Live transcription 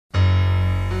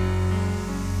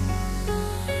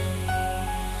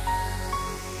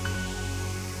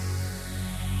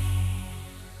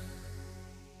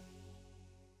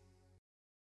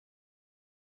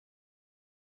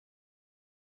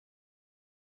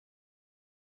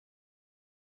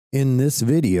In this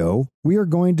video, we are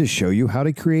going to show you how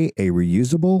to create a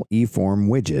reusable eForm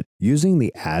widget using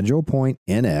the AgilePoint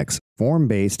NX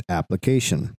form-based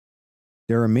application.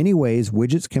 There are many ways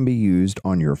widgets can be used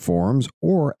on your forms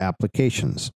or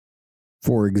applications.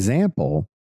 For example,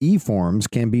 eForms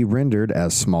can be rendered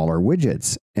as smaller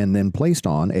widgets and then placed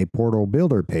on a portal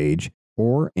builder page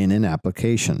or in an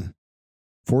application.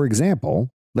 For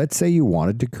example, let's say you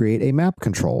wanted to create a map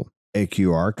control, a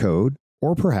QR code,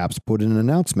 or perhaps put an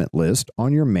announcement list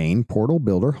on your main Portal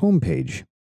Builder homepage.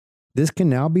 This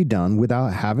can now be done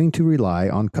without having to rely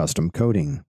on custom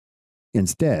coding.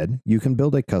 Instead, you can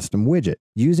build a custom widget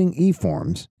using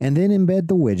eForms and then embed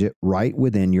the widget right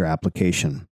within your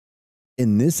application.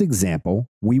 In this example,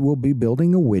 we will be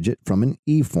building a widget from an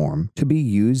eForm to be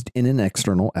used in an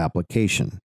external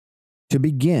application. To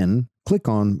begin, click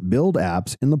on Build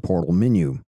Apps in the Portal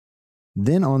menu.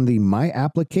 Then on the My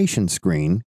Application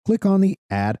screen, click on the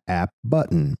Add App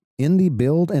button in the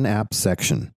Build an App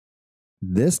section.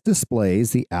 This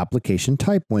displays the application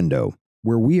type window,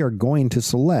 where we are going to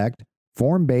select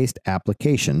Form-Based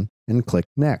Application and click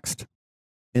Next.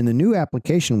 In the new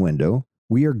application window,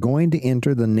 we are going to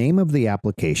enter the name of the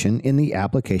application in the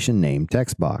application name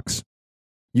text box.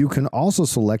 You can also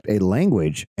select a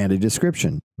language and a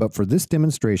description, but for this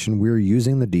demonstration, we are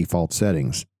using the default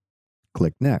settings.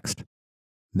 Click Next.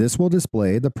 This will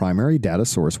display the primary data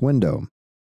source window.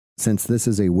 Since this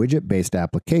is a widget-based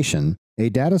application, a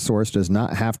data source does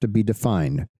not have to be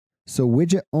defined, so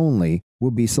widget only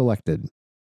will be selected.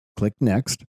 Click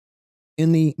Next.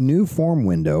 In the New Form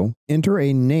window, enter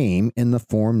a name in the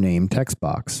Form Name text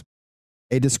box.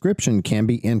 A description can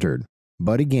be entered,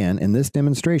 but again, in this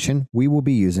demonstration, we will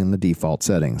be using the default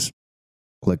settings.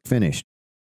 Click Finish.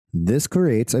 This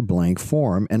creates a blank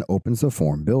form and opens the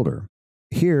form builder.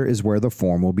 Here is where the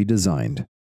form will be designed.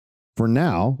 For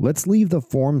now, let's leave the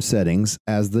form settings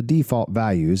as the default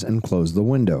values and close the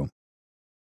window.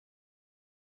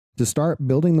 To start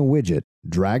building the widget,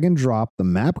 drag and drop the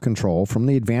map control from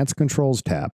the Advanced Controls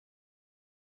tab.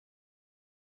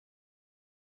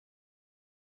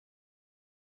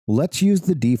 Let's use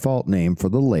the default name for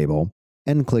the label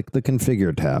and click the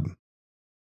Configure tab.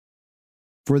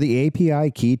 For the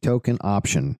API key token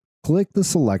option, click the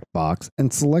Select box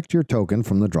and select your token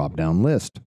from the drop-down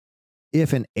list.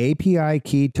 If an API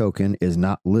key token is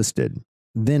not listed,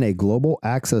 then a global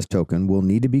access token will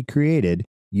need to be created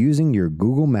using your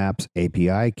Google Maps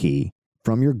API key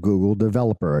from your Google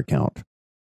Developer account.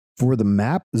 For the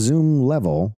map zoom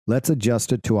level, let's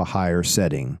adjust it to a higher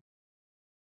setting.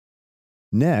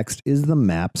 Next is the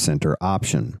Map Center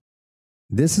option.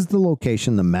 This is the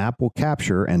location the map will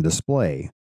capture and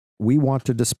display. We want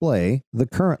to display the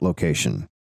current location.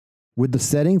 With the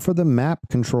setting for the map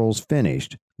controls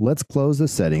finished, let's close the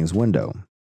settings window.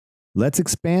 Let's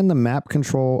expand the map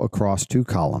control across two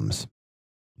columns.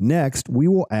 Next, we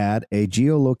will add a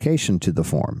geolocation to the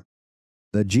form.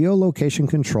 The geolocation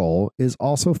control is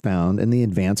also found in the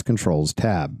Advanced Controls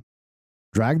tab.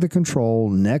 Drag the control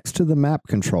next to the map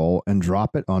control and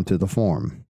drop it onto the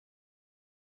form.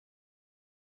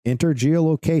 Enter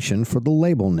geolocation for the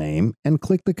label name and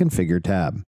click the Configure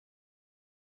tab.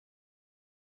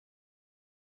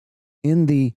 In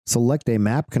the Select a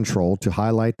Map Control to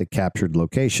highlight the captured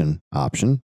location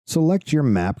option, select your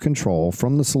map control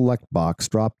from the Select box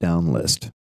drop-down list.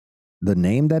 The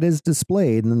name that is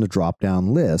displayed in the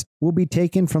drop-down list will be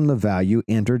taken from the value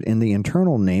entered in the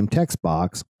internal name text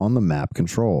box on the map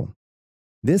control.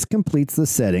 This completes the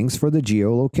settings for the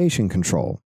geolocation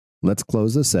control. Let's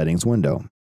close the settings window.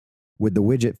 With the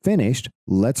widget finished,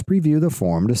 let's preview the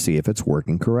form to see if it's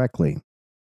working correctly.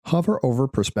 Hover over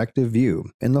Perspective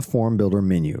View in the Form Builder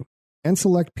menu and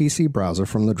select PC Browser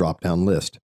from the drop-down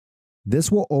list.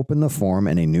 This will open the form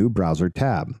in a new browser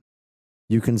tab.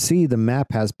 You can see the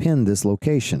map has pinned this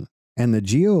location, and the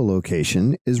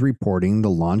geolocation is reporting the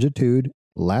longitude,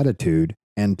 latitude,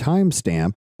 and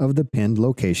timestamp of the pinned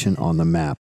location on the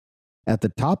map. At the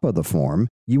top of the form,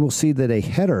 you will see that a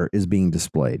header is being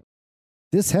displayed.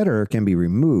 This header can be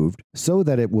removed so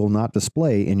that it will not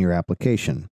display in your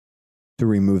application. To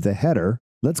remove the header,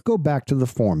 let's go back to the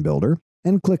Form Builder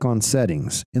and click on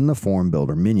Settings in the Form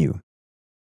Builder menu.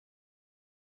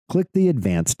 Click the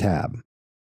Advanced tab.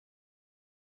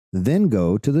 Then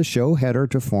go to the Show Header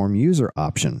to Form User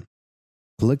option.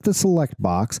 Click the Select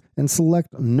box and select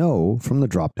No from the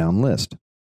drop-down list.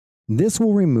 This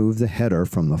will remove the header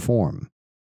from the form.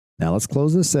 Now let's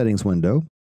close the settings window.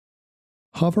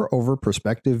 Hover over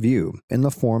Perspective View in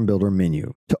the Form Builder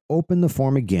menu to open the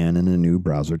form again in a new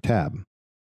browser tab.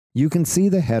 You can see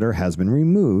the header has been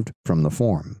removed from the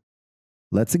form.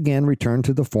 Let's again return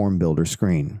to the Form Builder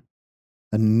screen.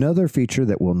 Another feature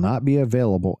that will not be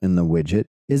available in the widget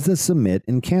is the Submit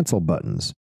and Cancel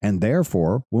buttons, and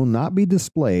therefore will not be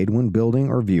displayed when building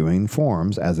or viewing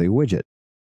forms as a widget.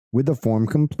 With the form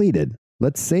completed,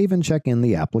 let's save and check in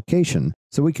the application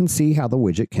so we can see how the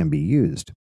widget can be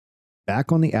used.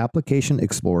 Back on the Application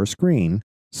Explorer screen,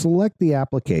 select the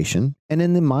application and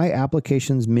in the My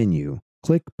Applications menu,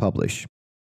 click Publish.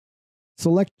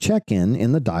 Select Check-in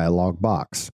in the dialog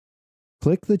box.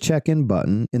 Click the Check-in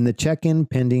button in the Check-in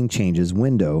Pending Changes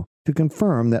window to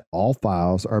confirm that all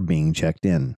files are being checked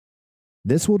in.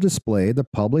 This will display the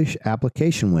Publish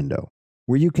Application window,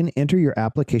 where you can enter your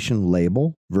application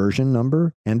label, version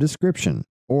number, and description,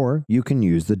 or you can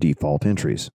use the default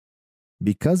entries.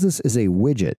 Because this is a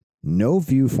widget, no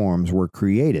view forms were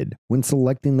created when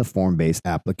selecting the form-based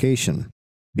application.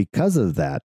 Because of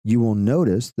that, you will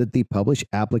notice that the Publish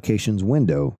Applications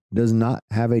window does not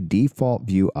have a default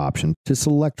view option to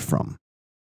select from.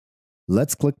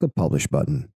 Let's click the Publish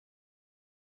button.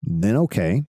 Then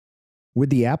OK. With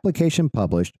the application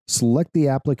published, select the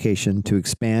application to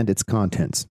expand its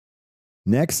contents.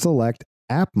 Next, select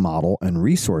App Model and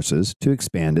Resources to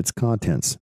expand its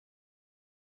contents.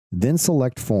 Then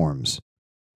select Forms.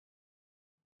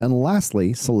 And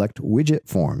lastly, select Widget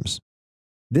Forms.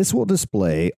 This will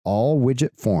display all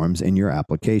widget forms in your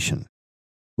application.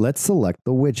 Let's select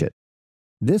the widget.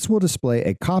 This will display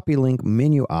a Copy Link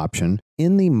menu option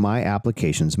in the My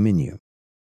Applications menu.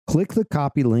 Click the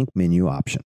Copy Link menu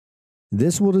option.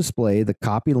 This will display the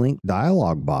Copy Link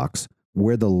dialog box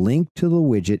where the link to the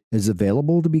widget is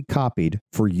available to be copied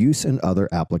for use in other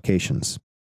applications.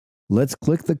 Let's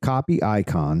click the Copy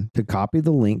icon to copy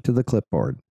the link to the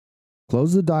clipboard.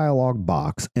 Close the dialog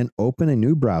box and open a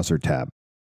new browser tab.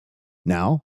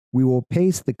 Now, we will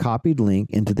paste the copied link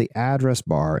into the address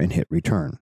bar and hit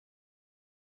Return.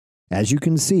 As you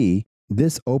can see,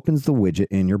 this opens the widget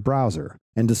in your browser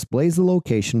and displays the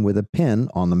location with a pin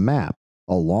on the map,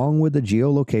 along with the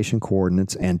geolocation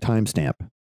coordinates and timestamp.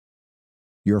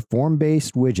 Your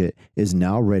form-based widget is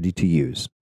now ready to use.